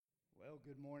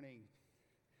Good morning.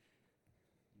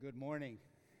 Good morning.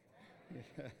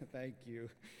 Thank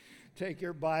you. Take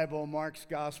your Bible, Mark's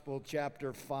Gospel,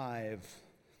 chapter 5.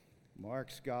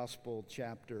 Mark's Gospel,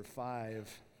 chapter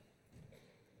 5.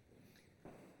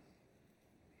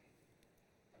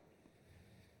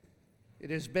 It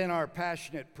has been our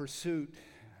passionate pursuit,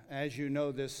 as you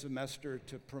know, this semester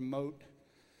to promote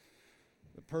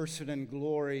the person and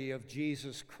glory of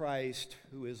Jesus Christ,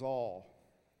 who is all.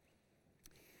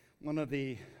 One of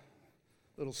the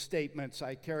little statements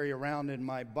I carry around in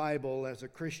my Bible as a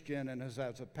Christian and as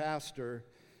a pastor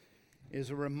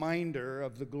is a reminder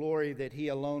of the glory that he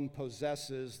alone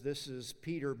possesses. This is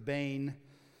Peter Bain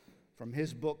from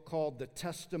his book called The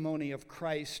Testimony of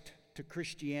Christ to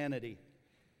Christianity.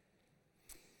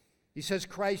 He says,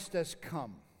 Christ has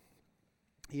come.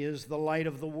 He is the light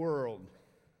of the world.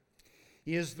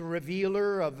 He is the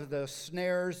revealer of the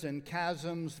snares and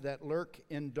chasms that lurk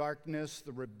in darkness,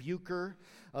 the rebuker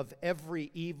of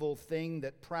every evil thing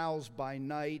that prowls by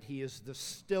night. He is the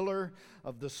stiller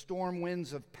of the storm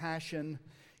winds of passion.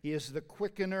 He is the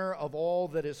quickener of all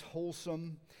that is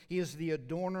wholesome. He is the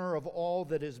adorner of all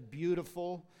that is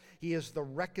beautiful. He is the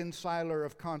reconciler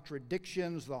of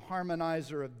contradictions, the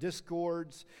harmonizer of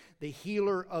discords, the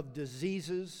healer of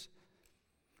diseases,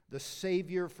 the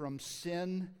Savior from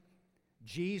sin.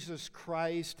 Jesus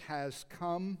Christ has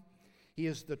come. He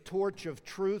is the torch of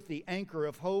truth, the anchor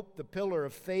of hope, the pillar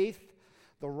of faith,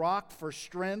 the rock for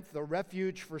strength, the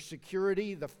refuge for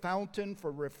security, the fountain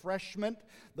for refreshment,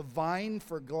 the vine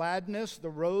for gladness, the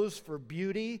rose for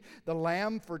beauty, the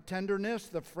lamb for tenderness,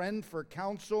 the friend for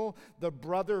counsel, the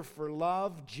brother for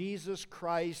love. Jesus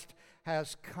Christ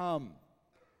has come.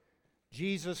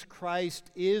 Jesus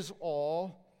Christ is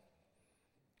all.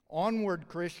 Onward,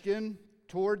 Christian,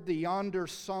 toward the yonder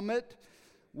summit,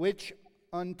 which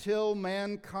until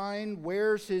mankind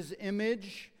wears his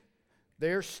image,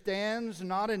 there stands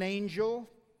not an angel,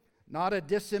 not a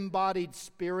disembodied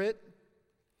spirit,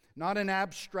 not an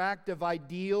abstract of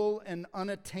ideal and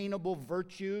unattainable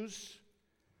virtues,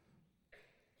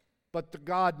 but the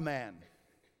God-man,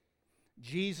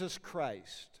 Jesus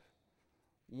Christ,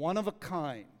 one of a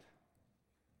kind,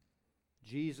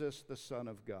 Jesus, the Son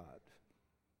of God.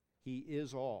 He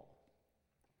is all.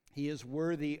 He is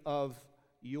worthy of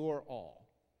your all.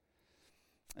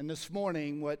 And this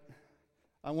morning, what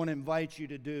I want to invite you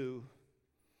to do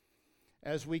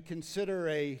as we consider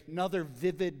another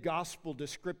vivid gospel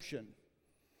description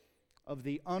of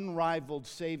the unrivaled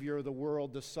Savior of the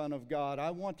world, the Son of God,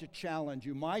 I want to challenge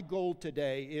you. My goal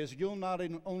today is you'll not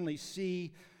only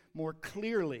see more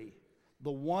clearly the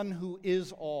one who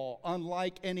is all,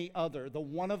 unlike any other, the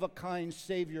one-of-a-kind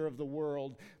Savior of the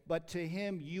world, but to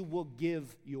him you will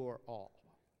give your all.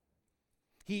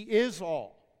 He is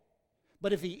all.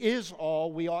 But if he is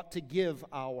all, we ought to give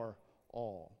our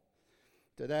all.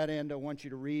 To that end, I want you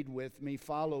to read with me,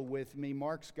 follow with me,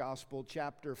 Mark's Gospel,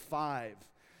 chapter 5.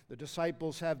 The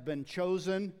disciples have been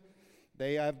chosen.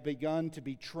 They have begun to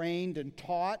be trained and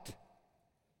taught.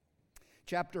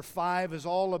 Chapter 5 is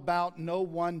all about no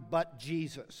one but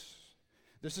Jesus.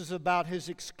 This is about his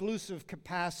exclusive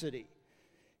capacity,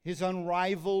 his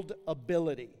unrivaled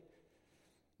ability.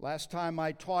 Last time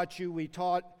I taught you, we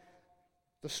taught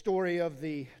the story of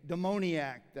the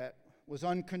demoniac that was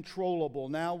uncontrollable.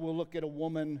 Now we'll look at a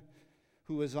woman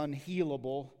who is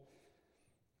unhealable.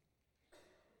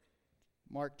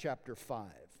 Mark chapter 5.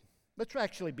 Let's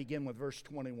actually begin with verse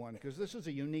 21, because this is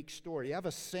a unique story. You have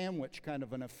a sandwich kind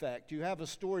of an effect. You have a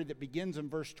story that begins in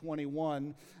verse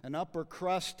 21, an upper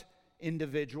crust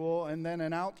individual and then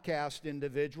an outcast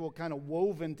individual kind of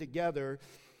woven together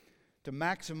to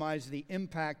maximize the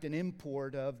impact and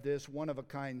import of this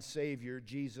one-of-a-kind Savior,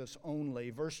 Jesus only.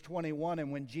 Verse 21,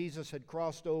 and when Jesus had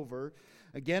crossed over,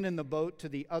 again in the boat to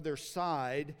the other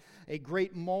side, a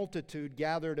great multitude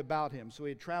gathered about him. So he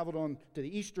had traveled on to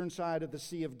the eastern side of the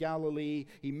Sea of Galilee.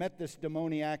 He met this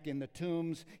demoniac in the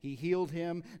tombs. He healed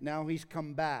him. Now he's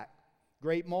come back.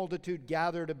 Great multitude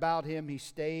gathered about him. He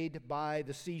stayed by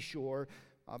the seashore,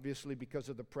 obviously because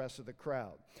of the press of the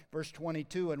crowd. Verse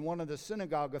 22, and one of the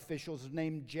synagogue officials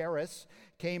named Jairus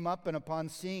came up and upon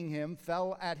seeing him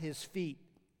fell at his feet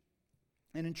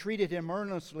and entreated him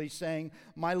earnestly, saying,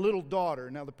 my little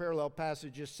daughter, now the parallel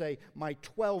passages say, my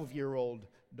 12-year-old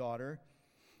daughter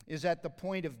is at the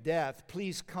point of death.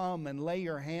 Please come and lay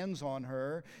your hands on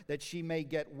her that she may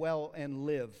get well and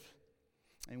live.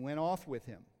 And went off with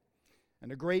him.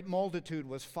 And a great multitude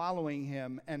was following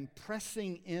him and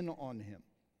pressing in on him.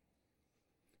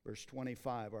 Verse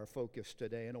 25, our focus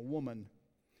today. And a woman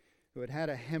who had had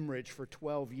a hemorrhage for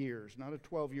 12 years. Not a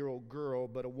 12-year-old girl,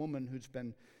 but a woman who's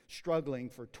been struggling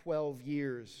for 12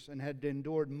 years and had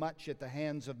endured much at the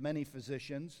hands of many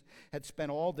physicians, had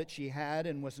spent all that she had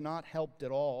and was not helped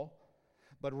at all,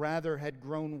 but rather had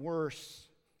grown worse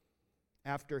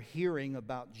after hearing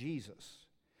about Jesus.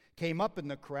 Came up in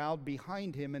the crowd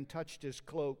behind him and touched his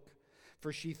cloak,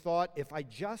 for she thought, if I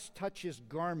just touch his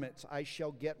garments, I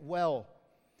shall get well.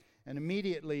 And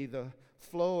immediately the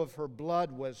flow of her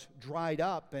blood was dried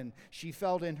up, and she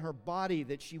felt in her body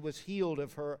that she was healed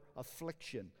of her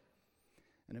affliction.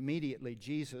 And immediately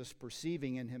Jesus,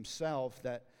 perceiving in himself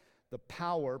that the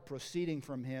power proceeding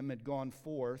from him had gone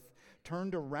forth,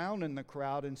 turned around in the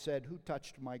crowd and said, "Who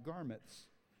touched my garments?"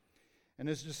 And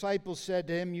his disciples said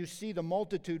to him, "You see the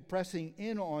multitude pressing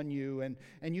in on you, and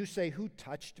you say, 'Who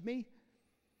touched me?'"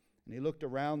 And he looked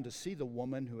around to see the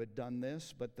woman who had done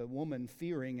this, but the woman,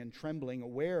 fearing and trembling,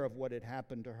 aware of what had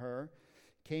happened to her,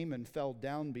 came and fell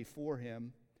down before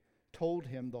him, told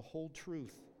him the whole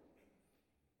truth.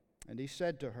 And he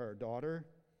said to her, "Daughter,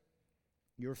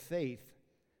 your faith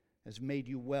has made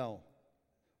you well.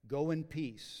 Go in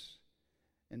peace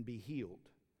and be healed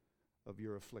of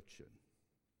your affliction."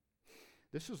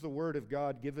 This is the word of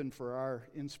God given for our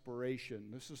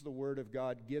inspiration. This is the word of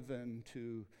God given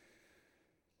to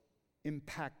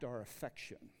impact our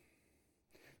affection.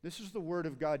 This is the word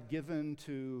of God given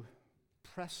to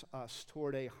press us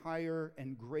toward a higher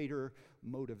and greater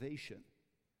motivation.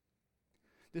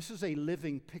 This is a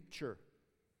living picture.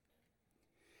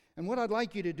 And what I'd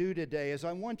like you to do today is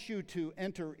I want you to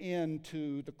enter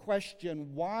into the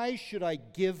question, why should I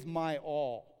give my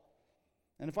all?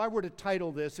 And if I were to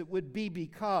title this, it would be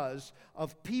because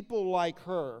of people like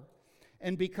her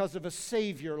and because of a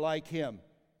Savior like him.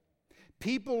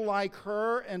 People like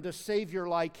her and a Savior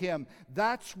like him.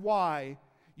 That's why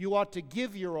you ought to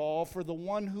give your all for the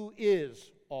one who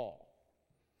is all.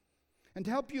 And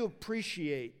to help you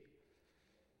appreciate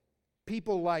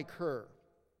people like her,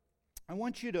 I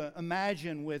want you to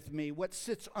imagine with me what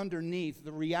sits underneath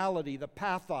the reality, the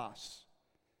pathos.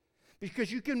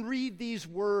 Because you can read these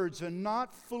words and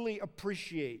not fully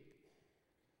appreciate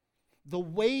the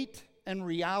weight and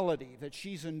reality that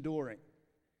she's enduring.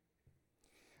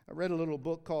 I read a little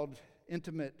book called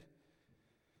Intimate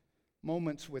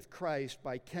Moments with Christ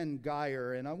by Ken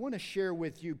Gire, and I want to share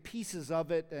with you pieces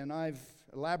of it, and I've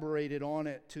elaborated on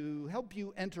it to help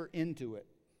you enter into it.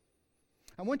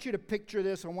 I want you to picture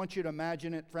this. I want you to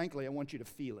imagine it. Frankly, I want you to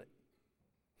feel it.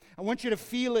 I want you to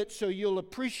feel it so you'll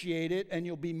appreciate it and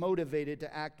you'll be motivated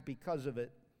to act because of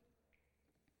it.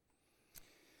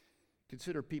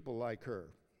 Consider people like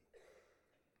her.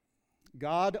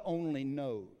 God only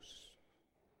knows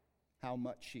how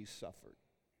much she's suffered.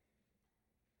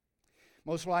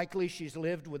 Most likely she's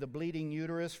lived with a bleeding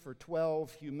uterus for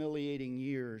 12 humiliating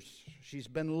years. She's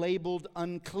been labeled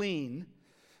unclean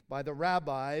by the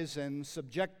rabbis and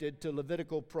subjected to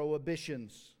Levitical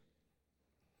prohibitions.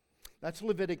 That's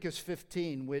Leviticus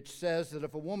 15, which says that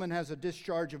if a woman has a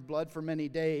discharge of blood for many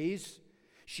days,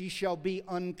 she shall be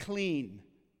unclean.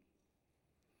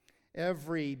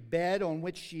 Every bed on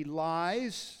which she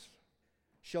lies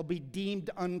shall be deemed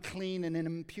unclean and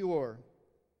impure.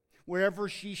 Wherever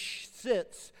she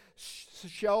sits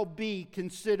shall be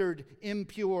considered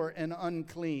impure and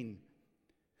unclean.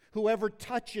 Whoever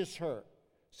touches her,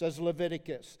 says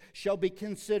Leviticus, shall be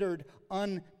considered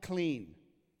unclean.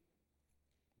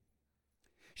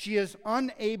 She is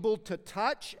unable to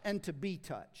touch and to be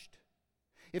touched.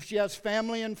 If she has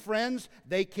family and friends,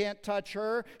 they can't touch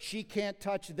her. She can't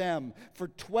touch them. For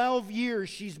 12 years,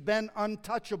 she's been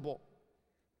untouchable.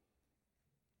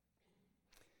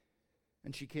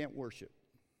 And she can't worship.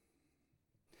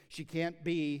 She can't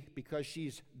be because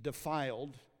she's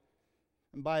defiled.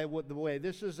 And by the way,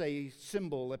 this is a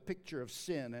symbol, a picture of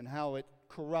sin and how it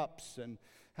corrupts and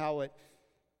how it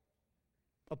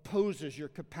opposes your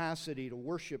capacity to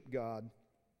worship God.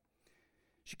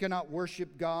 She cannot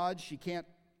worship God. She can't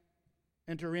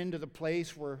enter into the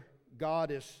place where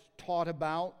God is taught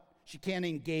about. She can't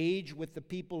engage with the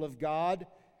people of God.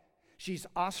 She's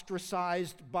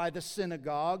ostracized by the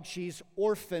synagogue. She's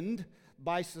orphaned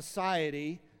by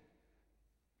society.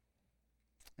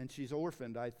 And she's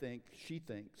orphaned, she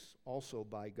thinks, also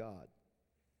by God.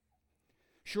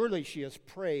 Surely she has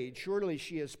prayed. Surely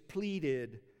she has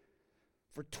pleaded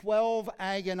for 12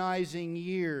 agonizing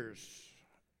years.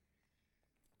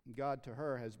 God to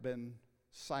her has been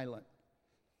silent.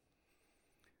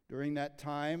 During that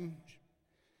time,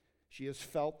 she has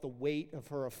felt the weight of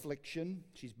her affliction.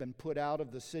 She's been put out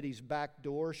of the city's back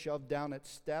door, shoved down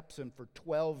its steps, and for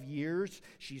 12 years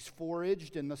she's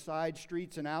foraged in the side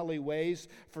streets and alleyways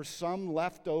for some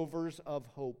leftovers of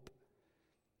hope.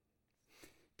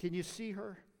 Can you see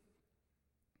her?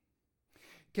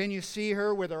 Can you see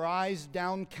her with her eyes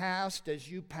downcast as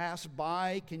you pass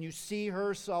by? Can you see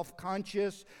her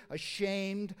self-conscious,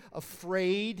 ashamed,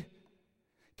 afraid?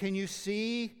 Can you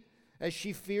see as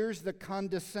she fears the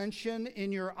condescension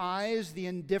in your eyes, the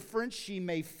indifference she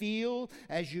may feel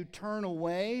as you turn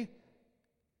away?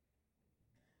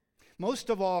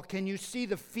 Most of all, can you see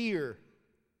the fear?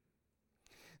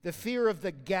 The fear of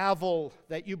the gavel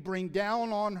that you bring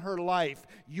down on her life,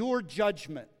 your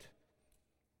judgment.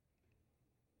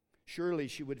 Surely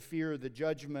she would fear the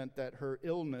judgment that her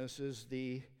illness is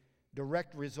the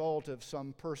direct result of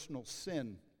some personal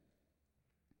sin.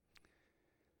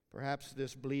 Perhaps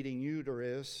this bleeding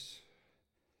uterus,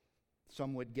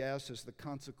 some would guess, is the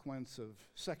consequence of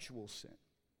sexual sin.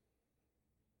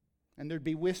 And there'd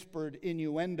be whispered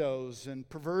innuendos, and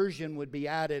perversion would be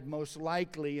added most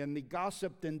likely, and the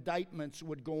gossiped indictments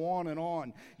would go on and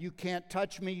on. You can't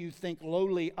touch me, you think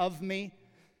lowly of me.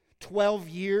 12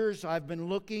 years I've been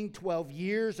looking, 12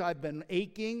 years I've been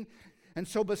aching. And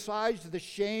so besides the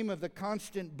shame of the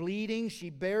constant bleeding,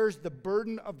 she bears the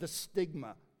burden of the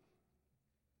stigma.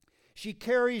 She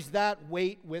carries that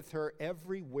weight with her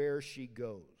everywhere she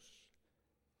goes.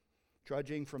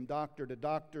 Trudging from doctor to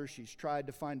doctor, she's tried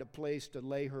to find a place to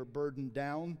lay her burden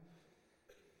down.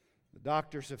 The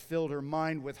doctors have filled her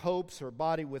mind with hopes, her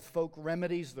body with folk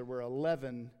remedies. There were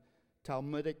 11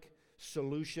 Talmudic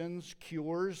solutions,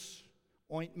 cures,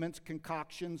 ointments,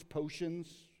 concoctions,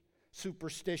 potions,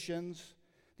 superstitions,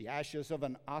 the ashes of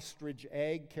an ostrich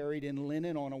egg carried in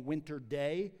linen on a winter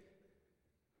day,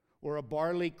 or a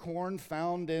barley corn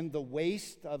found in the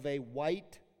waist of a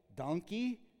white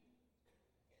donkey.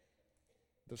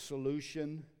 The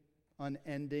solution,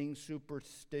 unending,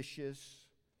 superstitious,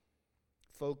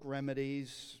 folk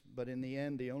remedies, but in the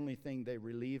end, the only thing they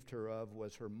relieved her of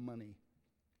was her money.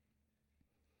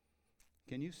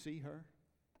 Can you see her?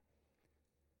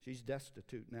 She's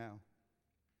destitute now.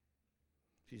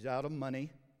 She's out of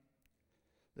money.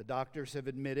 The doctors have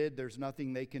admitted there's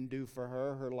nothing they can do for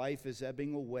her. Her life is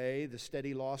ebbing away. The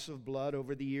steady loss of blood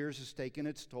over the years has taken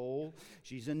its toll.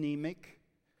 She's anemic.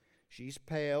 She's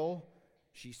pale.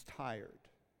 She's tired.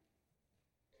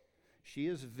 She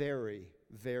is very,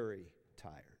 very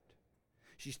tired.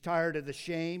 She's tired of the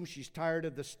shame. She's tired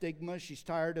of the stigma. She's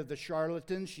tired of the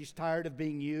charlatans. She's tired of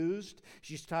being used.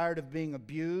 She's tired of being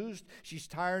abused. She's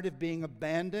tired of being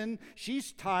abandoned.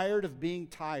 She's tired of being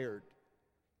tired.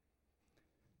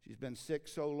 She's been sick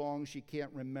so long she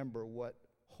can't remember what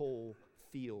whole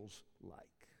feels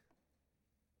like.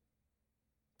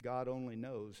 God only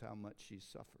knows how much she's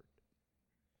suffered.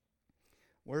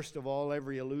 Worst of all,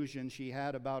 every illusion she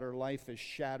had about her life is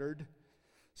shattered.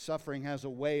 Suffering has a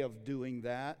way of doing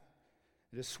that.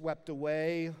 It has swept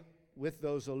away with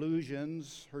those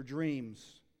illusions her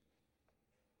dreams.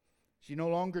 She no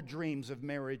longer dreams of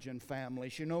marriage and family.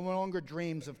 She no longer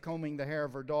dreams of combing the hair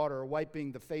of her daughter or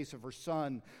wiping the face of her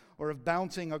son or of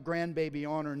bouncing a grandbaby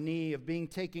on her knee, of being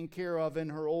taken care of in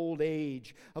her old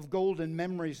age, of golden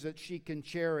memories that she can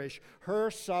cherish.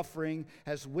 Her suffering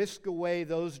has whisked away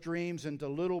those dreams into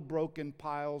little broken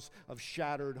piles of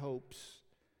shattered hopes.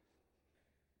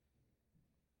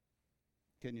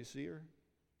 Can you see her?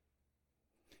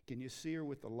 Can you see her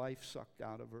with the life sucked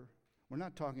out of her? We're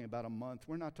not talking about a month.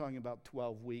 We're not talking about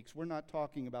 12 weeks. We're not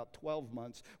talking about 12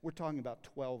 months. We're talking about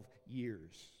 12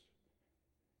 years.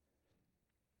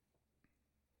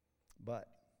 But,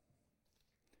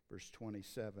 verse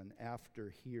 27,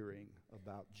 after hearing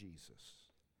about Jesus.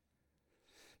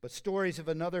 But stories of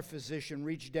another physician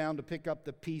reached down to pick up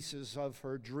the pieces of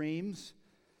her dreams.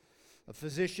 A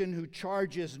physician who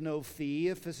charges no fee,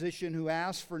 a physician who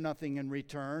asks for nothing in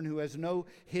return, who has no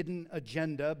hidden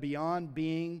agenda beyond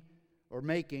being or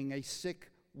making a sick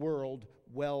world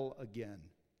well again.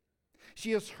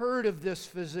 She has heard of this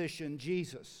physician,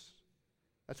 Jesus.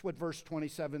 That's what verse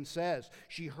 27 says.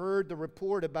 She heard the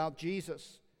report about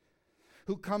Jesus,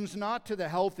 who comes not to the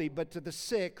healthy but to the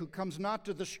sick, who comes not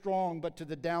to the strong but to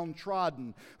the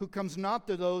downtrodden, who comes not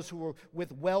to those who are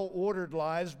with well-ordered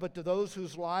lives but to those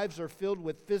whose lives are filled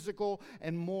with physical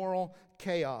and moral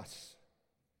chaos.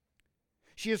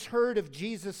 She has heard of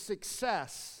Jesus'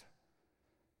 success,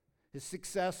 his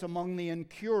success among the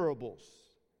incurables,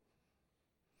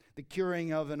 the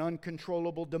curing of an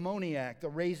uncontrollable demoniac, the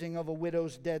raising of a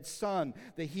widow's dead son,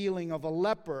 the healing of a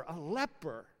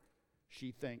leper,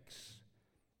 she thinks,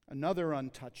 another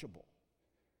untouchable,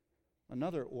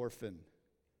 another orphan,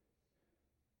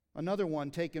 another one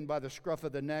taken by the scruff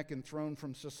of the neck and thrown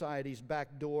from society's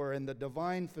back door, and the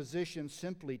divine physician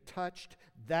simply touched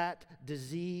that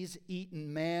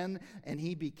disease-eaten man, and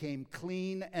he became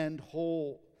clean and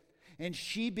whole. And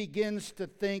she begins to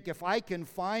think, if I can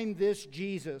find this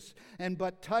Jesus and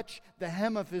but touch the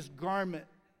hem of his garment,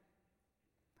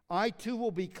 I too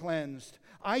will be cleansed.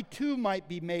 I too might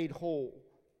be made whole.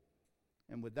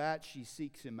 And with that, she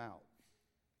seeks him out.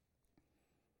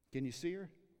 Can you see her?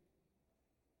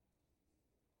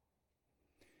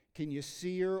 Can you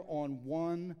see her on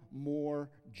one more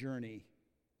journey,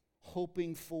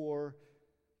 hoping for,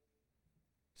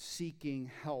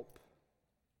 seeking help,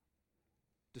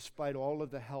 despite all of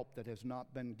the help that has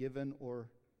not been given or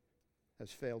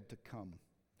has failed to come?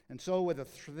 And so with a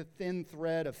thin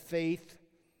thread of faith,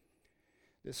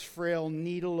 this frail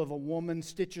needle of a woman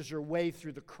stitches her way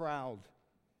through the crowd.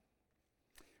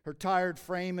 Her tired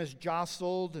frame is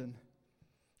jostled and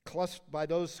by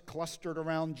those clustered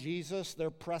around Jesus. They're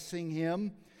pressing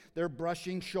him. They're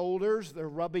brushing shoulders. They're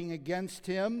rubbing against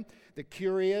him. The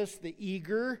curious, the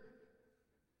eager,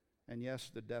 and yes,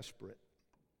 the desperate.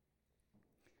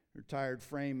 Her tired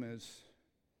frame is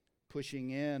pushing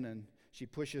in, and she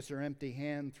pushes her empty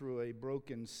hand through a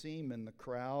broken seam in the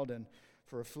crowd, and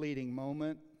for a fleeting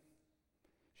moment,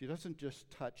 she doesn't just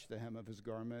touch the hem of his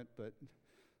garment, but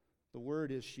the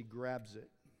word is she grabs it.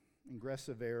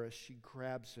 Ingressive aorist, she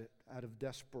grabs it out of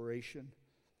desperation.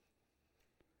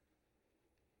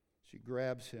 She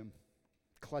grabs him,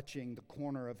 clutching the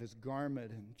corner of his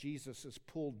garment, and Jesus is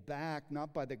pulled back,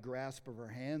 not by the grasp of her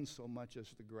hand so much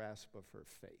as the grasp of her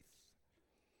faith.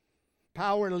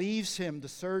 Power leaves him to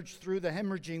surge through the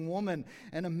hemorrhaging woman,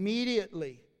 and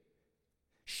immediately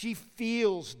she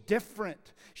feels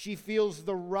different. She feels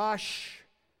the rush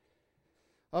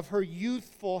of her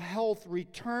youthful health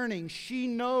returning. She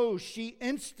knows, she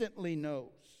instantly knows.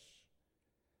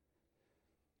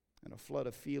 And a flood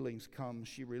of feelings comes.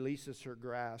 She releases her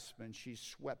grasp and she's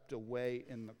swept away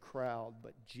in the crowd,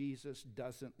 but Jesus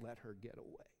doesn't let her get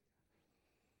away.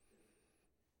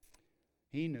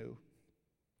 He knew.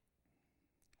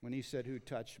 When he said, "Who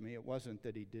touched me?" it wasn't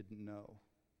that he didn't know.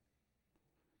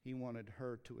 He wanted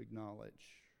her to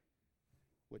acknowledge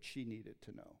what she needed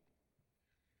to know.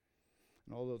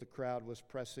 And although the crowd was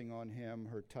pressing on him,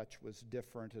 her touch was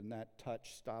different, and that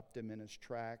touch stopped him in his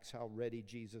tracks. How ready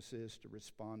Jesus is to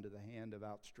respond to the hand of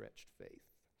outstretched faith.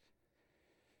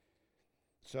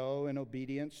 So, in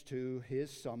obedience to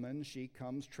his summons, she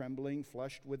comes trembling,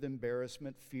 flushed with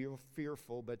embarrassment,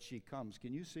 fearful, but she comes.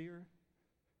 Can you see her?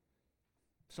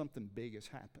 Something big has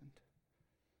happened.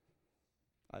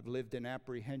 I've lived in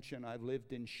apprehension. I've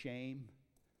lived in shame.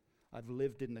 I've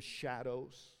lived in the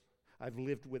shadows. I've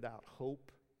lived without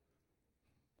hope.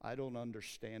 I don't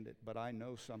understand it, but I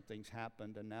know something's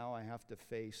happened, and now I have to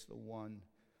face the one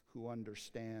who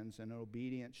understands. And in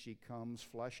obedience she comes,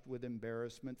 flushed with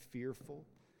embarrassment, fearful.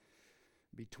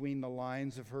 Between the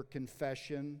lines of her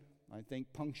confession, I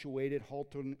think punctuated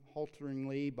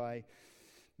halteringly by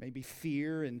maybe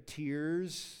fear and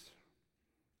tears,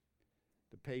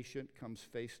 the patient comes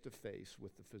face to face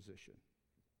with the physician.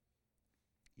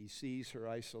 He sees her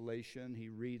isolation. He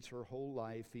reads her whole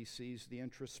life. He sees the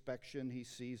introspection. He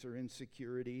sees her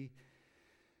insecurity.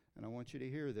 And I want you to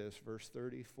hear this. Verse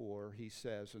 34, he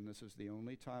says, and this is the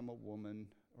only time a woman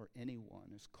or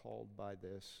anyone is called by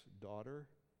this, daughter.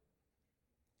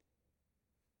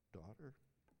 Daughter.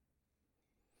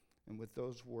 And with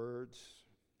those words,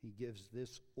 he gives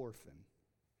this orphan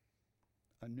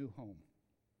a new home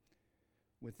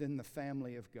within the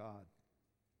family of God.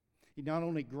 He not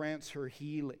only grants her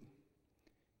healing,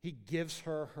 he gives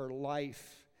her her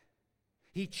life.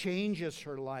 He changes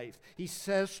her life. He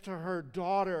says to her,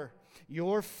 daughter,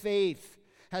 your faith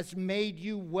has made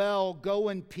you well. Go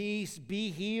in peace.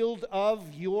 Be healed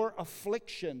of your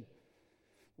affliction.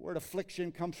 The word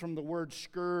affliction comes from the word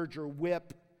scourge or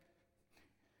whip.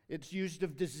 It's used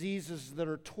of diseases that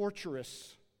are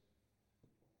torturous.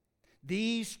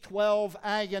 These 12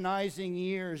 agonizing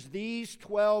years, these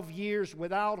 12 years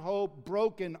without hope,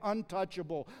 broken,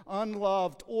 untouchable,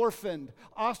 unloved, orphaned,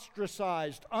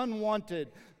 ostracized,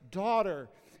 unwanted. Daughter,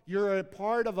 you're a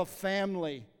part of a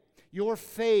family. Your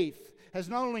faith has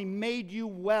not only made you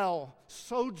well,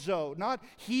 sozo, not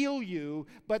heal you,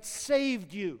 but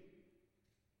saved you.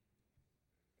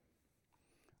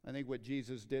 I think what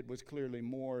Jesus did was clearly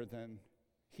more than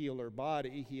heal her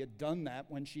body. He had done that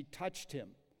when she touched him.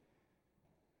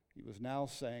 He was now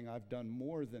saying, I've done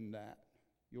more than that.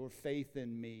 Your faith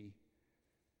in me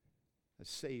has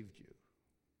saved you.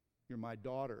 You're my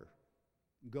daughter.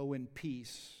 Go in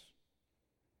peace.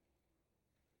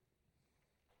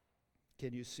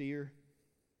 Can you see her?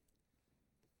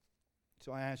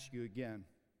 So I ask you again,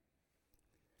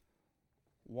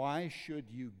 why should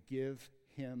you give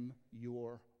him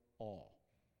your all?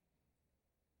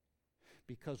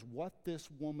 Because what this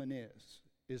woman is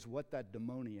is what that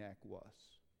demoniac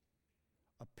was.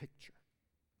 A picture.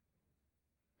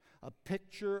 A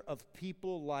picture of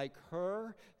people like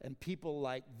her and people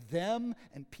like them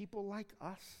and people like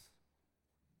us.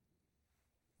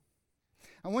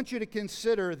 I want you to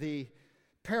consider the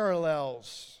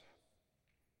parallels.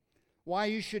 Why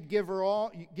you should give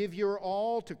your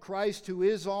all to Christ who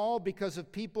is all, because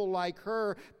of people like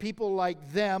her, people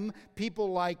like them,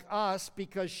 people like us,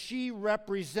 because she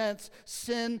represents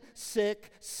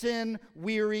sin-sick,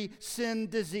 sin-weary,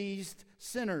 sin-diseased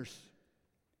sinners.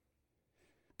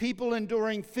 People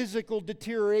enduring physical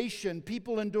deterioration,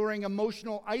 people enduring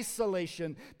emotional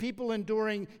isolation, people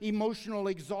enduring emotional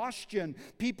exhaustion,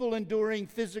 people enduring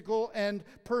physical and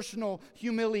personal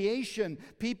humiliation,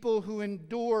 people who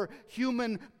endure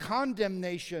human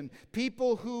condemnation,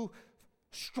 people who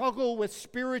struggle with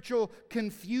spiritual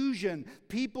confusion,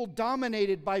 people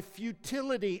dominated by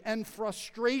futility and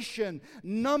frustration,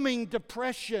 numbing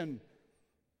depression.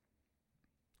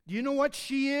 Do you know what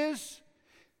she is?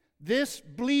 This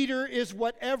bleeder is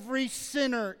what every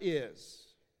sinner is.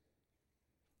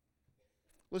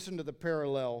 Listen to the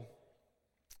parallel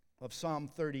of Psalm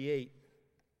 38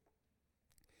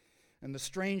 and the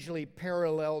strangely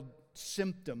paralleled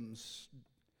symptoms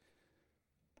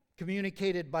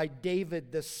communicated by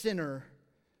David the sinner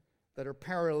that are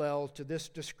parallel to this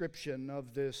description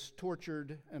of this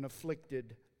tortured and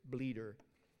afflicted bleeder.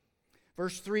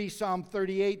 Verse 3, Psalm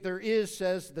 38, there is,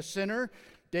 says the sinner,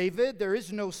 David, there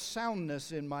is no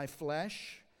soundness in my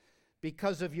flesh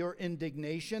because of your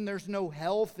indignation. There's no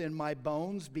health in my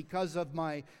bones because of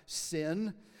my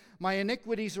sin. My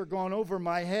iniquities are gone over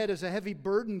my head as a heavy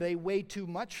burden. They weigh too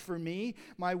much for me.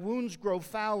 My wounds grow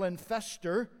foul and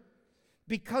fester.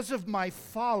 Because of my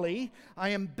folly, I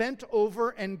am bent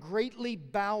over and greatly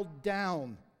bowed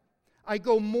down. I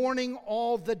go mourning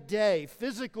all the day.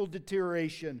 Physical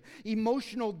deterioration,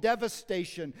 emotional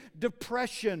devastation,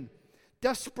 depression,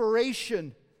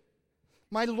 desperation.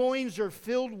 My loins are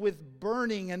filled with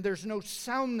burning, and there's no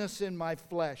soundness in my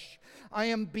flesh. I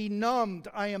am benumbed.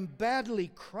 I am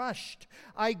badly crushed.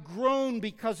 I groan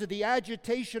because of the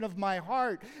agitation of my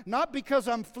heart, not because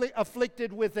I'm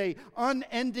afflicted with an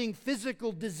unending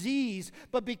physical disease,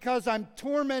 but because I'm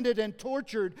tormented and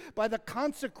tortured by the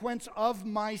consequence of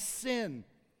my sin.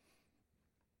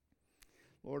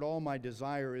 Lord, all my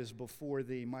desire is before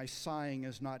Thee. My sighing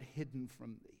is not hidden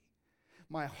from Thee.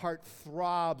 My heart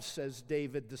throbs, says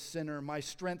David the sinner. My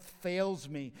strength fails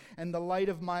me, and the light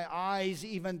of my eyes,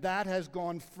 even that has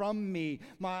gone from me.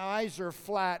 My eyes are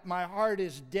flat. My heart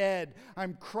is dead.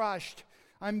 I'm crushed.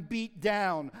 I'm beat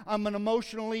down. I'm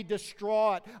emotionally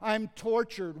distraught. I'm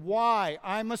tortured. Why?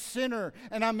 I'm a sinner,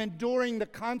 and I'm enduring the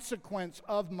consequence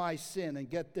of my sin. And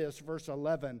get this, verse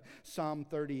 11, Psalm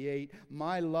 38.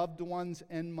 My loved ones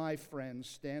and my friends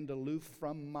stand aloof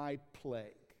from my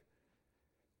plague,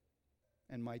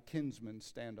 and my kinsmen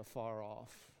stand afar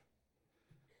off.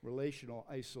 Relational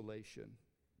isolation.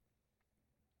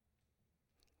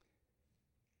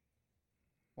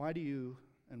 Why do you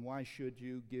and why should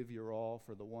you give your all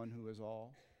for the one who is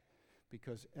all?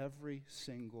 Because every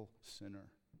single sinner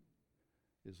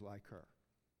is like her.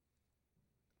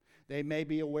 They may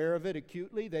be aware of it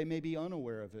acutely, they may be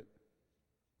unaware of it.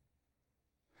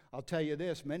 I'll tell you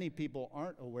this, many people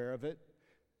aren't aware of it.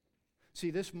 See,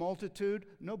 this multitude,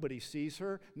 nobody sees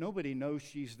her. Nobody knows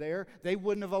she's there. They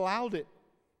wouldn't have allowed it.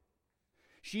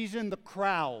 She's in the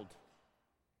crowd.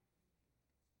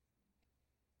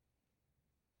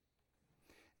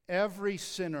 Every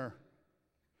sinner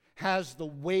has the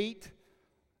weight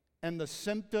and the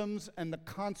symptoms and the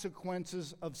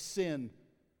consequences of sin.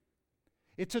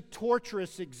 It's a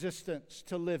torturous existence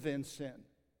to live in sin.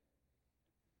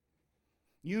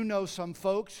 You know some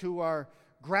folks who are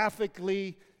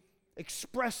graphically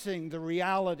expressing the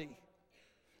reality,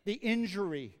 the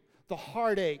injury, the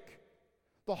heartache,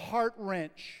 the heart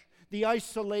wrench, the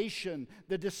isolation,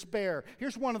 the despair.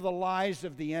 Here's one of the lies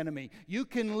of the enemy. You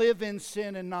can live in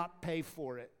sin and not pay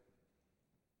for it.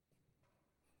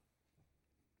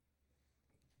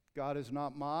 God is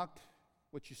not mocked.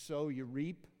 What you sow, you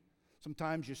reap.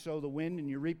 Sometimes you sow the wind and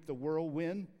you reap the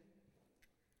whirlwind.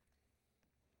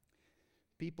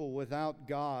 People without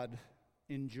God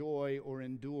enjoy or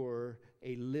endure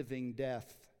a living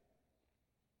death.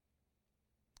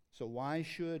 So why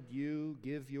should you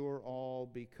give your all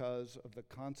because of the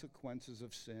consequences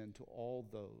of sin to all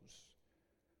those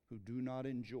who do not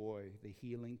enjoy the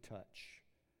healing touch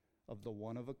of the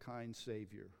one-of-a-kind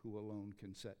Savior who alone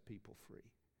can set people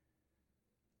free?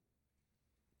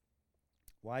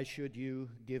 Why should you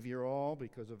give your all?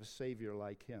 Because of a Savior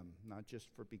like Him, not just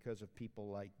because of people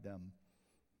like them.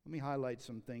 Let me highlight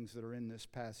some things that are in this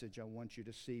passage I want you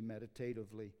to see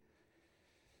meditatively.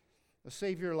 A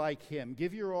Savior like Him.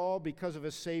 Give your all because of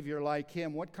a Savior like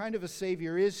Him. What kind of a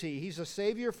Savior is He? He's a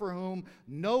Savior for whom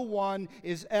no one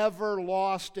is ever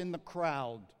lost in the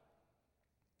crowd.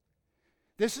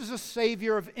 This is a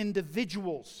Savior of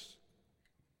individuals.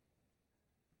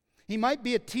 He might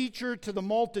be a teacher to the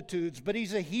multitudes, but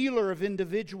He's a healer of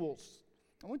individuals.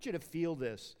 I want you to feel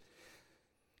this.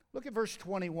 Look at verse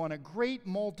 21. A great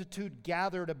multitude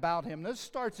gathered about Him. This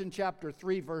starts in chapter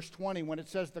 3, verse 20, when it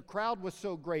says the crowd was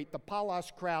so great, the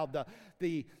Paulos crowd,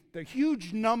 the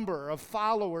huge number of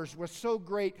followers was so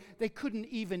great they couldn't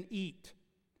even eat.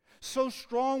 So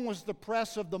strong was the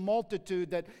press of the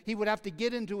multitude that he would have to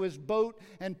get into his boat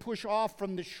and push off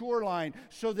from the shoreline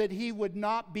so that he would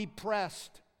not be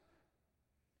pressed.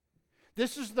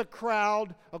 This is the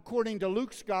crowd, according to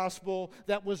Luke's gospel,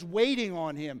 that was waiting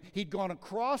on Him. He'd gone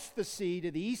across the sea to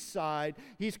the east side.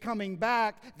 He's coming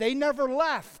back. They never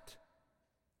left.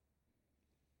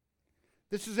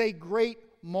 This is a great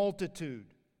multitude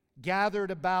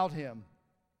gathered about Him.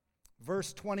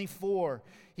 Verse 24,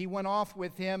 He went off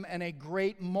with Him, and a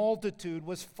great multitude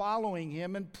was following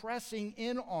Him and pressing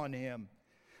in on Him.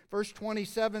 Verse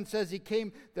 27 says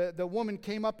the woman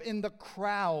came up in the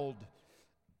crowd.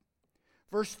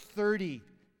 Verse 30,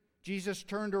 Jesus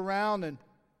turned around and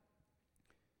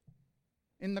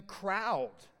in the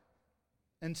crowd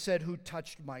and said, "Who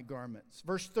touched my garments?"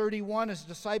 Verse 31, His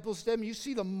disciples said to Him, "You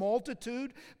see the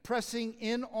multitude pressing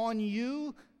in on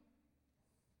you?"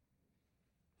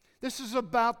 This is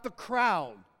about the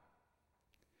crowd.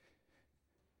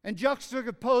 And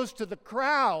juxtaposed to the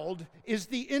crowd is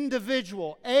the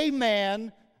individual, a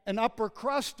man, an upper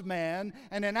crust man,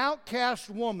 and an outcast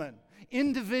woman.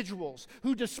 Individuals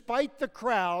who, despite the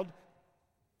crowd,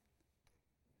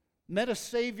 met a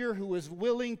Savior who was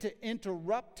willing to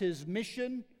interrupt his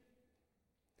mission.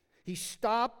 He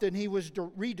stopped and he was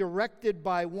redirected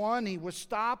by one. He was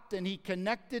stopped and he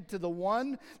connected to the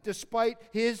one despite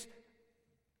his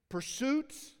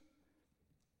pursuits.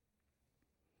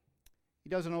 He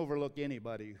doesn't overlook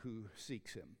anybody who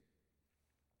seeks Him.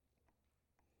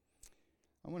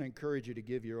 I want to encourage you to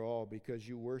give your all because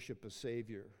you worship a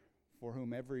Savior for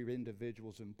whom every individual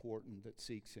is important that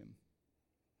seeks Him.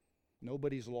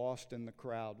 Nobody's lost in the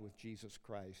crowd with Jesus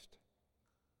Christ.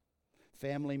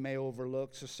 Family may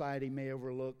overlook, society may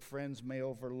overlook, friends may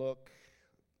overlook,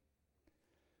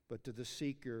 but to the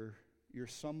seeker, you're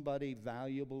somebody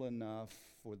valuable enough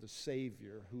for the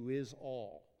Savior, who is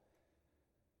all,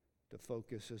 to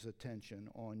focus His attention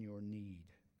on your need.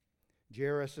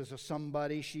 Jairus is a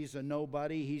somebody, she's a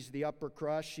nobody. He's the upper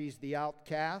crust, she's the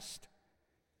outcast.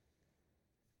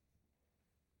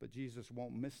 But Jesus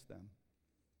won't miss them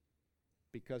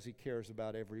because He cares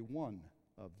about every one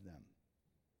of them.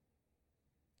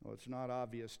 Well, it's not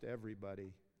obvious to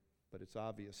everybody, but it's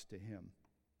obvious to Him.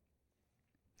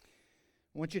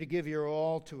 I want you to give your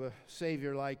all to a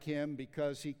Savior like Him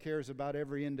because He cares about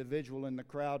every individual in the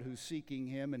crowd who's seeking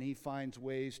Him, and He finds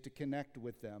ways to connect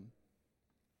with them.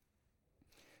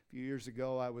 A few years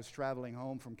ago, I was traveling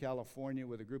home from California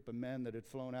with a group of men that had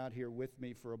flown out here with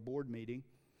me for a board meeting.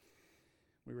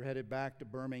 We were headed back to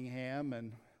Birmingham,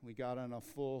 and we got on a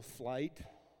full flight.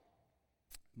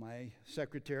 My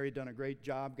secretary had done a great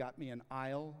job, got me an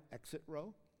aisle exit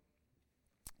row,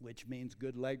 which means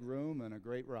good leg room and a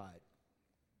great ride.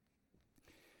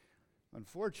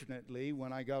 Unfortunately,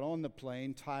 when I got on the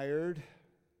plane, tired,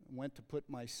 went to put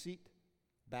my seat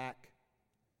back,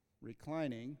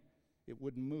 reclining, it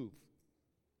wouldn't move.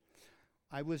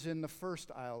 I was in the first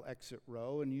aisle exit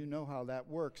row, and you know how that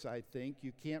works, I think.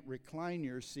 You can't recline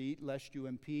your seat lest you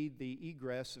impede the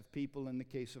egress of people in the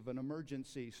case of an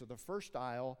emergency. So the first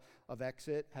aisle of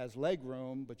exit has leg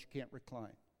room, but you can't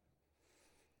recline.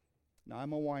 Now,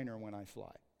 I'm a whiner when I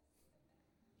fly.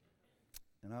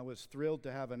 And I was thrilled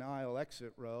to have an aisle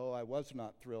exit row. I was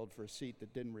not thrilled for a seat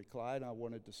that didn't recline. I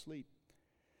wanted to sleep.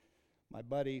 My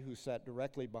buddy, who sat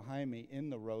directly behind me in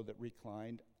the row that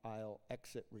reclined, aisle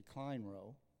exit recline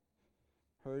row,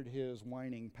 heard his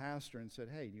whining pastor and said,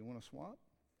 "Hey, do you want to swap?"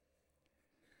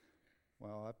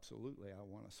 Well, absolutely, I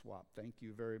want to swap. Thank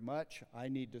you very much. I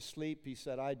need to sleep. He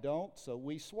said, "I don't," so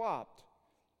we swapped.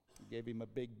 I gave him a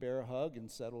big bear hug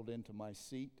and settled into my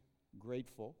seat,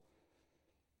 grateful.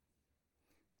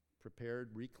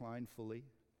 Prepared, reclined fully,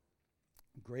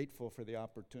 grateful for the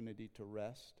opportunity to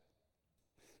rest.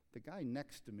 The guy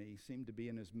next to me seemed to be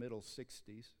in his middle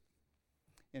 60s.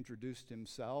 Introduced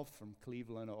himself from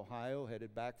Cleveland, Ohio,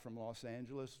 headed back from Los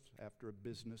Angeles after a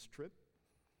business trip.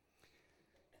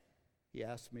 He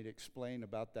asked me to explain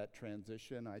about that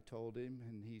transition. I told him,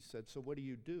 and he said, "So what do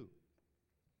you do?"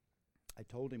 I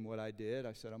told him what I did.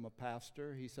 I said, I'm a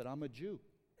pastor. He said, I'm a Jew.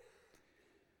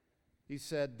 He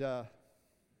said,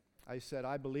 I said,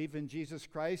 I believe in Jesus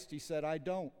Christ. He said, I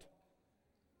don't.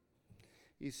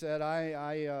 He said,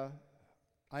 I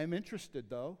am interested,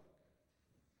 though.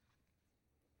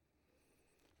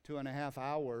 2.5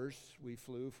 hours we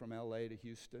flew from L.A. to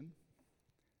Houston.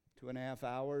 2.5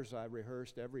 hours I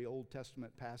rehearsed every Old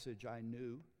Testament passage I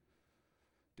knew,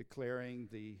 declaring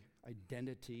the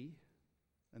identity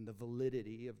and the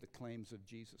validity of the claims of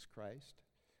Jesus Christ.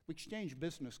 We exchanged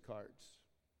business cards.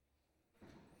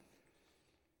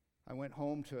 I went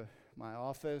home to my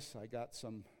office. I got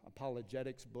some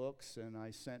apologetics books, and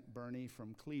I sent Bernie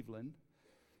from Cleveland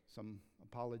some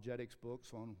apologetics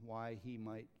books on why he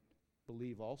might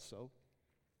believe also.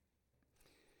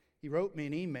 He wrote me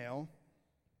an email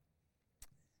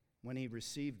when he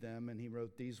received them, and he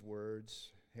wrote these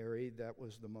words, Harry, that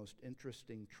was the most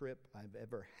interesting trip I've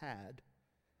ever had.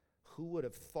 Who would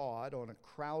have thought on a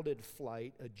crowded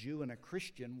flight a Jew and a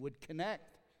Christian would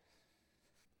connect?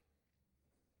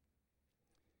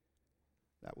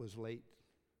 That was late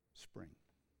spring.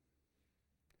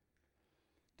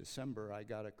 December, I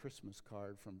got a Christmas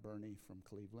card from Bernie from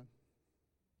Cleveland.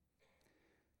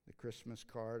 The Christmas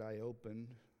card I opened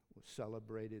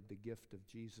celebrated the gift of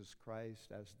Jesus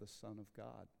Christ as the Son of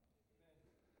God.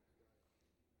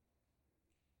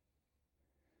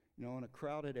 You know, in a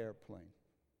crowded airplane,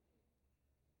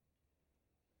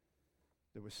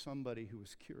 there was somebody who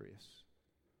was curious.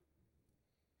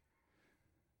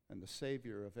 And the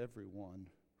Savior of everyone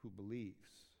who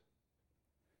believes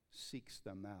seeks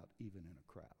them out even in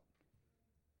a crowd.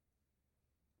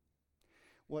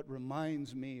 What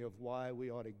reminds me of why we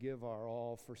ought to give our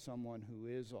all for someone who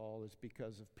is all is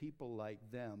because of people like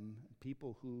them,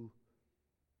 people who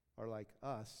are like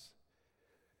us,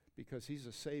 because he's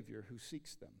a Savior who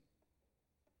seeks them.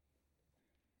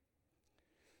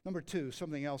 Number two,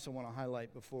 something else I want to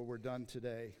highlight before we're done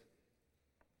today.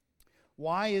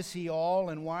 Why is he all,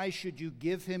 and why should you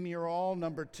give him your all?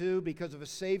 Number two, because of a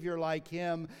Savior like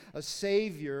him, a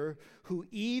Savior who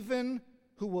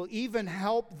will even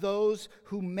help those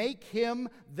who make him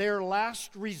their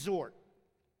last resort.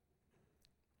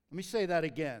 Let me say that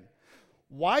again.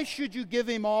 Why should you give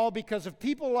him all? Because of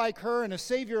people like her and a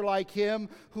Savior like him,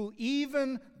 who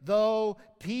even though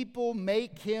people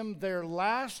make him their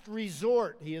last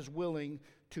resort, he is willing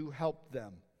to help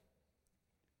them.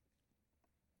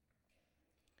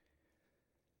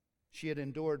 She had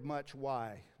endured much.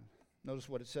 Why? Notice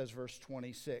what it says, verse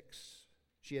 26.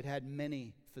 She had had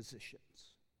many physicians.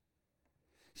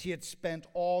 She had spent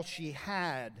all she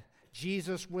had.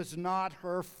 Jesus was not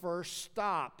her first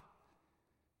stop.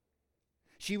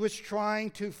 She was trying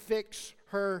to fix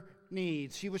her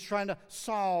needs. She was trying to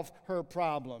solve her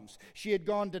problems. She had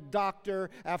gone to doctor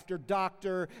after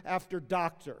doctor after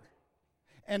doctor.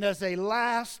 And as a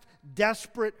last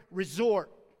desperate resort,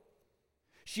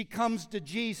 she comes to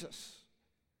Jesus.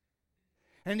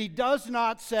 And he does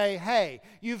not say, hey,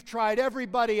 you've tried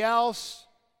everybody else.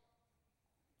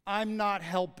 I'm not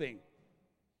helping.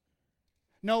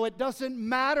 No, it doesn't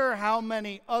matter how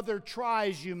many other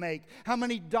tries you make, how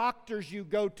many doctors you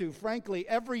go to. Frankly,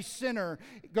 every sinner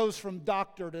goes from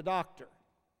doctor to doctor.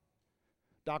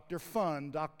 Dr. Fun,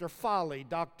 Dr. Folly,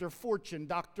 Dr. Fortune,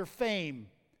 Dr. Fame.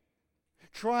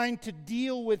 Trying to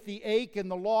deal with the ache and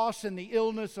the loss and the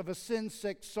illness of a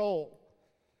sin-sick soul.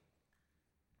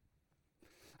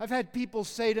 I've had people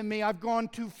say to me, I've gone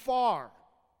too far.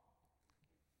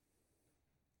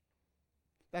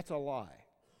 That's a lie.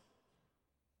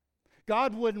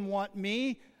 God wouldn't want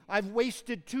me. I've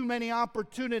wasted too many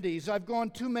opportunities. I've gone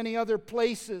too many other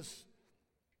places.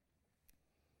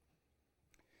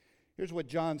 Here's what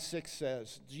John 6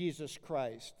 says. Jesus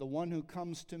Christ, the one who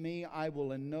comes to me, I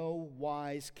will in no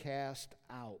wise cast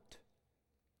out.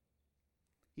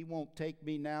 He won't take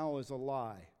me now as a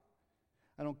lie.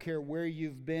 I don't care where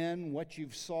you've been, what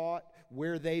you've sought,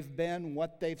 where they've been,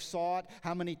 what they've sought,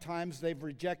 how many times they've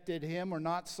rejected him or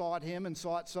not sought him and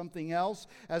sought something else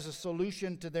as a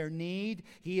solution to their need.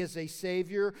 He is a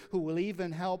Savior who will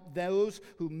even help those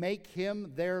who make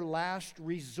him their last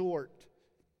resort.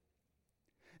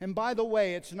 And by the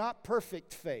way, it's not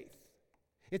perfect faith.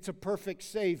 It's a perfect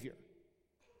Savior.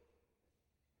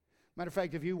 Matter of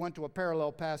fact, if you went to a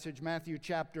parallel passage, Matthew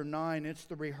chapter 9, it's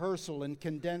the rehearsal in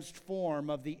condensed form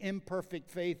of the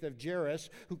imperfect faith of Jairus,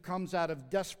 who comes out of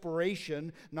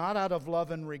desperation, not out of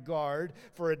love and regard,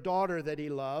 for a daughter that he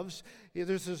loves.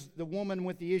 This is the woman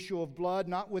with the issue of blood,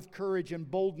 not with courage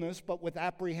and boldness, but with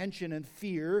apprehension and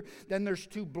fear. Then there's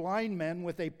two blind men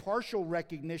with a partial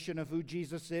recognition of who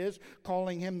Jesus is,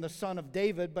 calling him the Son of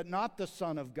David, but not the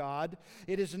Son of God.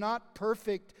 It is not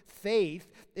perfect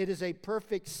faith, it is a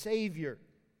perfect Savior.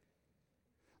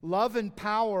 Love and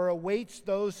power awaits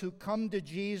those who come to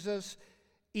Jesus,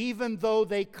 even though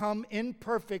they come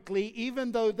imperfectly,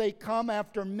 even though they come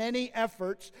after many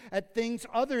efforts at things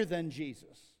other than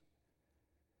Jesus.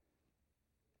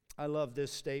 I love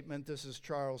this statement. This is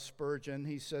Charles Spurgeon.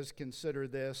 He says, consider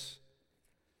this.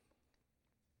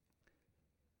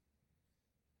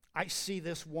 I see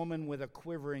this woman with a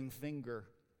quivering finger.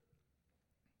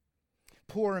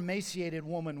 Poor emaciated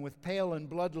woman with pale and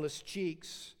bloodless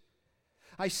cheeks.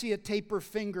 I see a taper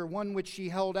finger, one which she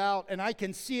held out, and I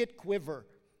can see it quiver.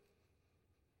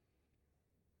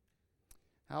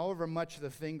 However much the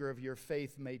finger of your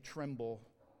faith may tremble,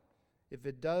 if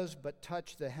it does but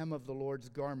touch the hem of the Lord's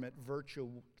garment,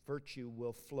 virtue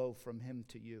will flow from him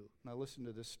to you. Now listen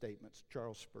to this statement, it's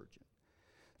Charles Spurgeon.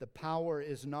 The power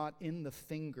is not in the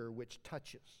finger which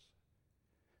touches,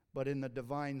 but in the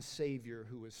divine Savior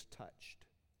who is touched.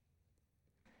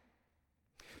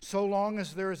 So long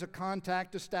as there is a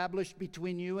contact established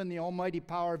between you and the almighty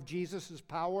power of Jesus, his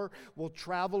power will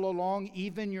travel along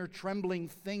even your trembling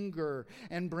finger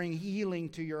and bring healing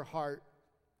to your heart.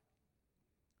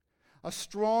 A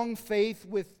strong faith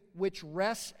which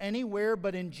rests anywhere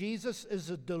but in Jesus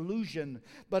is a delusion,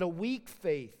 but a weak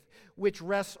faith which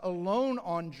rests alone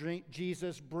on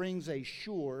Jesus brings a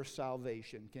sure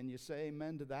salvation. Can you say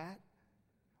amen to that?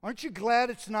 Aren't you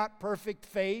glad it's not perfect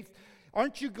faith?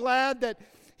 Aren't you glad that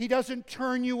he doesn't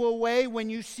turn you away when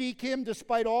you seek him,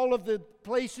 despite all of the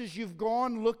places you've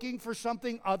gone looking for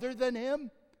something other than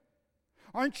him?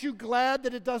 Aren't you glad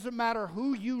that it doesn't matter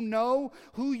who you know,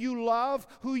 who you love,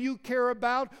 who you care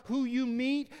about, who you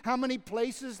meet, how many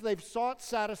places they've sought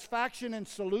satisfaction and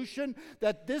solution,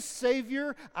 that this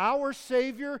Savior, our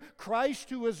Savior, Christ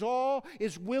who is all,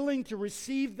 is willing to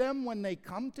receive them when they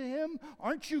come to him?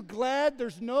 Aren't you glad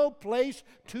there's no place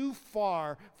too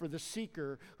far for the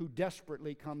seeker who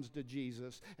desperately comes to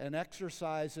Jesus and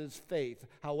exercises faith,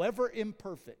 however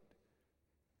imperfect?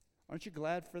 Aren't you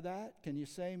glad for that? Can you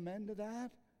say amen to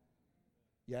that?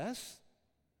 Yes?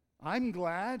 I'm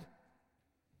glad.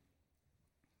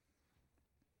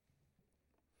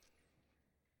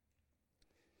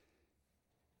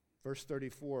 Verse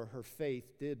 34, her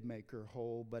faith did make her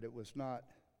whole, but it was not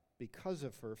because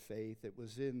of her faith. It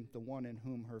was in the one in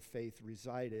whom her faith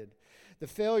resided. The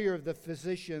failure of the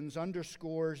physicians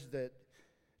underscores that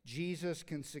Jesus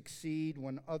can succeed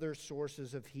when other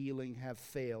sources of healing have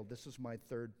failed. This is my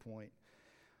third point.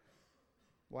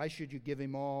 Why should you give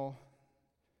him all?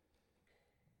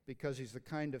 Because he's the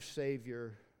kind of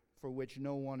Savior for which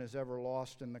no one is ever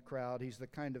lost in the crowd. He's the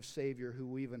kind of Savior who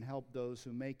will even help those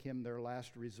who make him their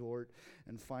last resort.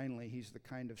 And finally, he's the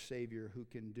kind of Savior who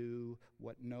can do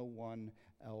what no one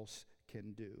else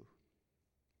can do.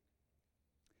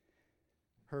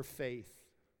 Her faith.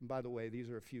 And by the way, these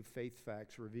are a few faith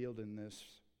facts revealed in this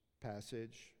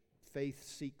passage. Faith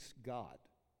seeks God.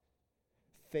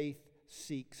 Faith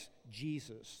seeks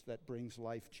Jesus that brings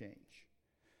life change.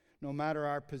 No matter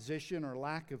our position or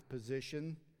lack of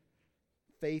position,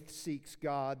 faith seeks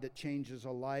God that changes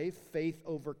a life. Faith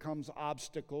overcomes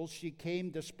obstacles. She came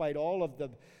despite all of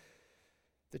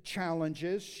the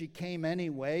challenges. She came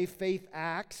anyway. Faith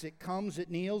acts. It comes, it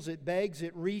kneels, it begs,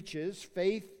 it reaches.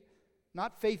 Faith,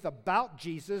 not faith about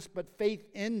Jesus, but faith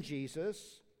in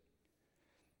Jesus.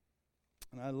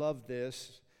 And I love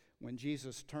this. When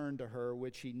Jesus turned to her,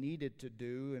 which he needed to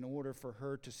do in order for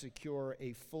her to secure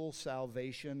a full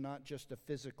salvation, not just a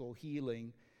physical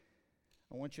healing,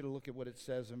 I want you to look at what it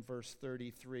says in verse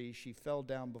 33. She fell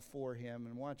down before him,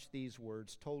 and watch these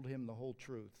words, told him the whole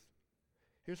truth.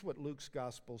 Here's what Luke's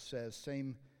gospel says,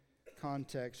 same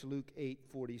context, Luke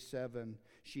 8:47.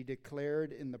 She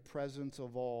declared in the presence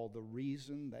of all the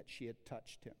reason that she had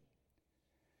touched him.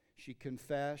 She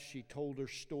confessed, she told her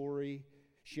story,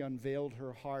 she unveiled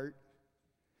her heart,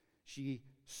 she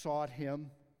sought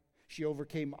him, she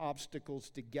overcame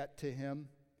obstacles to get to him.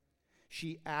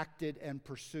 She acted and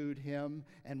pursued him,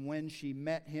 and when she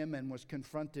met him and was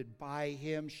confronted by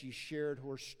him, she shared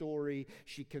her story,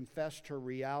 she confessed her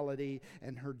reality,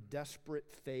 and her desperate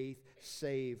faith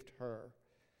saved her.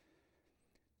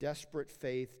 Desperate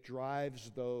faith drives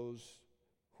those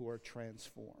who are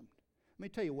transformed. Let me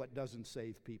tell you what doesn't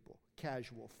save people.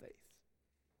 Casual faith.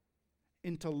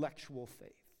 intellectual faith.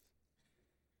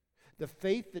 The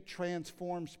faith that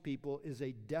transforms people is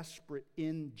a desperate,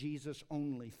 in Jesus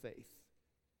only faith.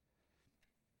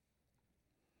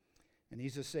 And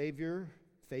He's a Savior,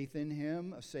 faith in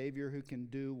Him, a Savior who can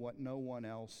do what no one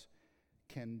else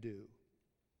can do.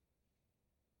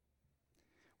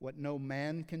 What no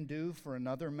man can do for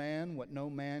another man, what no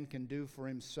man can do for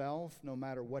himself, no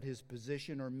matter what his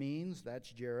position or means,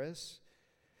 that's Jairus.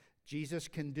 Jesus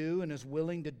can do and is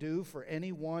willing to do for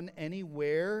anyone,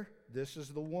 anywhere. This is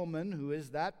the woman who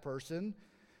is that person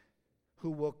who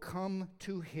will come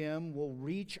to Him, will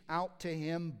reach out to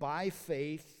Him by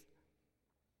faith.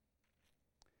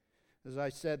 As I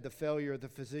said, the failure of the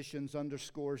physicians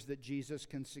underscores that Jesus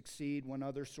can succeed when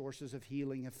other sources of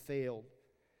healing have failed.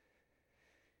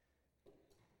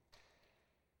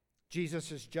 Jesus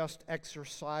has just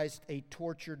exorcised a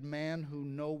tortured man who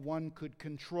no one could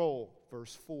control.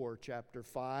 Verse 4, chapter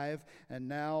 5. And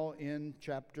now in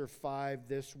chapter 5,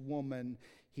 this woman,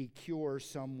 He cures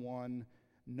someone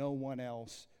no one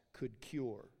else could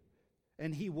cure.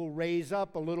 And He will raise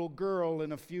up a little girl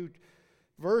in a few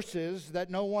verses that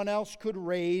no one else could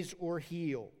raise or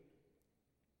heal.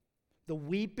 The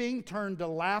weeping turned to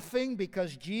laughing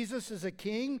because Jesus is a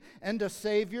King and a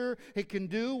Savior. He can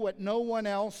do what no one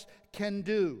else can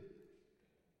do.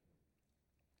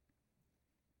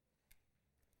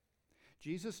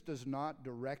 Jesus does not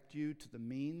direct you to the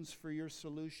means for your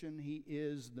solution. He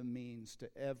is the means to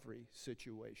every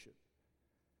situation.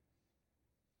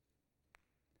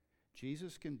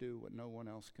 Jesus can do what no one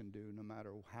else can do, no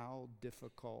matter how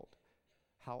difficult,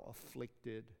 how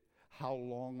afflicted, how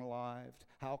long-lived,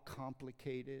 how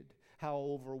complicated, how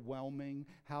overwhelming,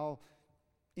 how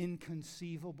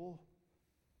inconceivable.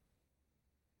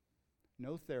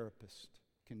 No therapist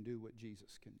can do what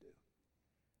Jesus can do.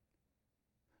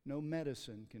 No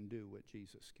medicine can do what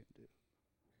Jesus can do.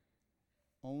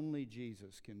 Only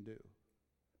Jesus can do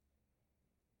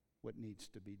what needs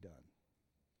to be done.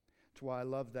 That's why I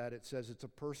love that. It says it's a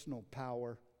personal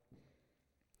power.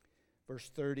 Verse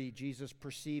 30, Jesus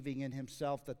perceiving in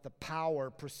Himself that the power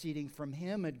proceeding from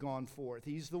Him had gone forth.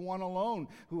 He's the one alone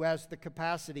who has the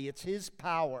capacity. It's His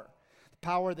power. The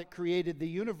power that created the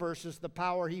universe is the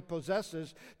power He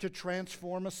possesses to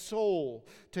transform a soul,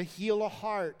 to heal a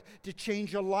heart, to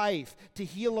change a life, to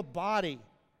heal a body.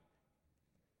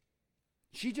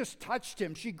 She just touched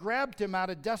Him. She grabbed Him out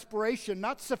of desperation,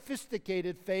 not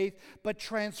sophisticated faith, but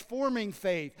transforming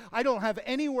faith. I don't have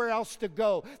anywhere else to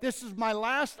go. This is my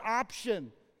last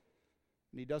option.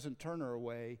 And He doesn't turn her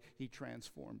away. He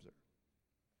transforms her.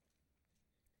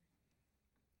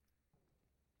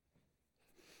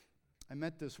 I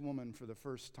met this woman for the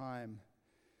first time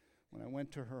when I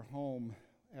went to her home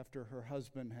after her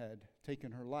husband had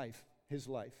taken her life, his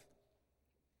life.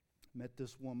 Met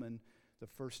this woman the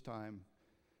first time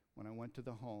when I went to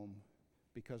the home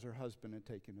because her husband had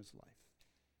taken his life.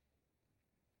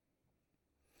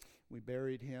 We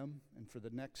buried him, and for the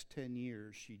next 10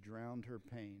 years, she drowned her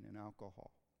pain in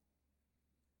alcohol.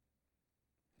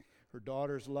 Her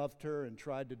daughters loved her and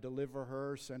tried to deliver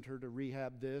her, sent her to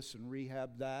rehab this and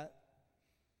rehab that.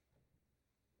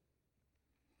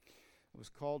 I was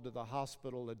called to the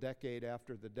hospital a decade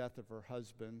after the death of her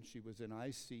husband. She was in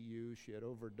ICU. She had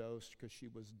overdosed because she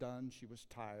was done. She was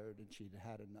tired, and she'd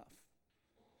had enough.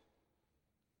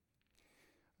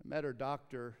 I met her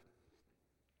doctor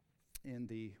in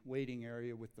the waiting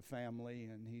area with the family,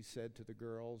 and he said to the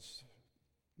girls,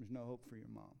 "There's no hope for your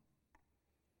mom.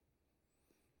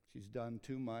 She's done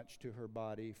too much to her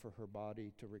body for her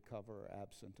body to recover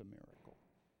absent a miracle."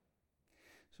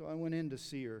 So I went in to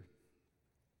see her.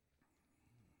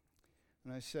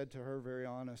 And I said to her very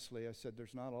honestly, I said,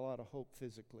 "There's not a lot of hope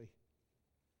physically,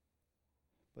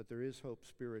 but there is hope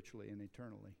spiritually and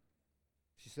eternally."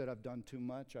 She said, "I've done too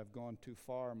much. I've gone too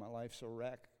far. My life's a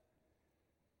wreck.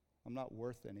 I'm not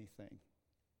worth anything."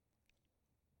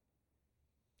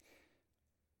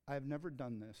 I've never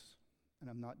done this, and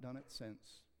I've not done it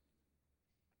since.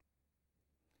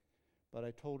 But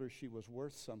I told her she was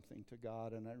worth something to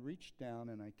God, and I reached down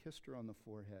and I kissed her on the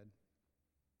forehead.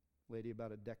 Lady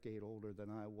about a decade older than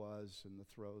I was in the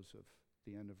throes of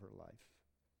the end of her life.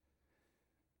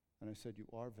 And I said, "You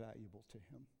are valuable to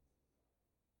Him.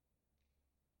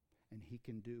 And He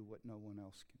can do what no one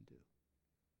else can do."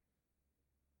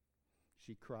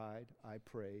 She cried, I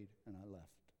prayed, and I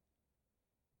left.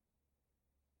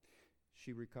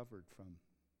 She recovered from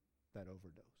that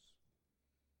overdose.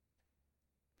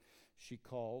 She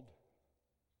called.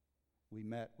 We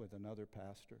met with another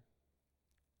pastor.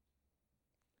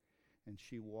 And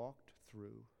she walked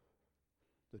through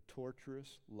the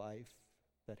torturous life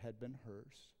that had been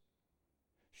hers.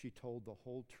 She told the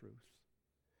whole truth.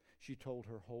 She told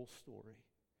her whole story,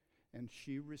 and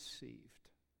she received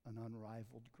an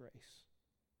unrivaled grace.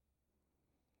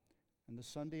 And the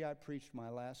Sunday I preached my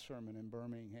last sermon in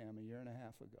Birmingham a year and a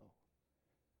half ago,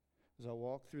 as I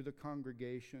walked through the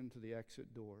congregation to the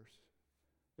exit doors,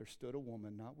 there stood a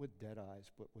woman not with dead eyes,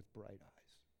 but with bright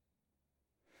eyes.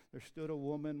 There stood a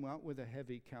woman not with a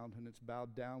heavy countenance,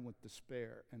 bowed down with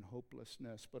despair and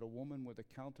hopelessness, but a woman with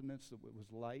a countenance that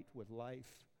was light with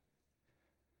life.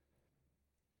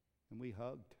 And we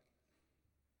hugged.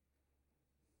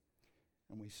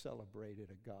 And we celebrated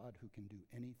a God who can do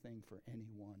anything for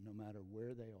anyone, no matter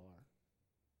where they are.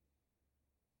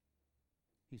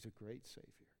 He's a great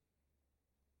Savior.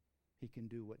 He can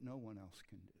do what no one else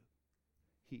can do.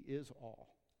 He is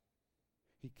all.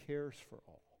 He cares for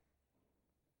all.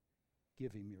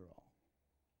 Give him your all.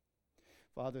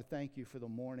 Father, thank you for the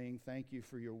morning. Thank you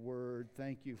for your word.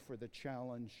 Thank you for the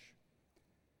challenge.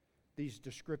 These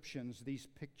descriptions, these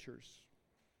pictures,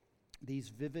 these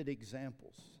vivid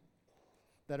examples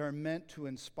that are meant to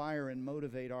inspire and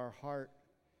motivate our heart.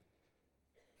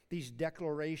 These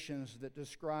declarations that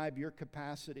describe your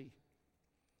capacity.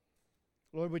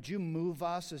 Lord, would you move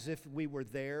us as if we were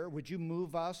there? Would you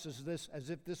move us as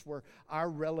if this were our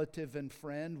relative and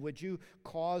friend? Would you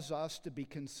cause us to be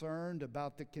concerned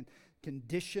about the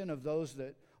condition of those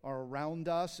that are around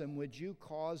us? And would you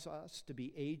cause us to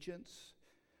be agents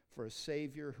for a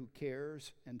Savior who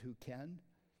cares and who can?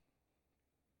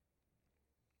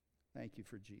 Thank you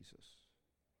for Jesus,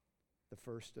 the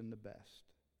first and the best,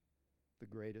 the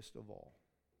greatest of all.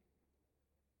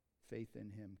 Faith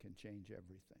in him can change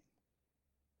everything.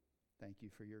 Thank you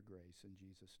for your grace in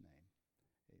Jesus' name.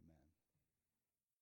 Amen.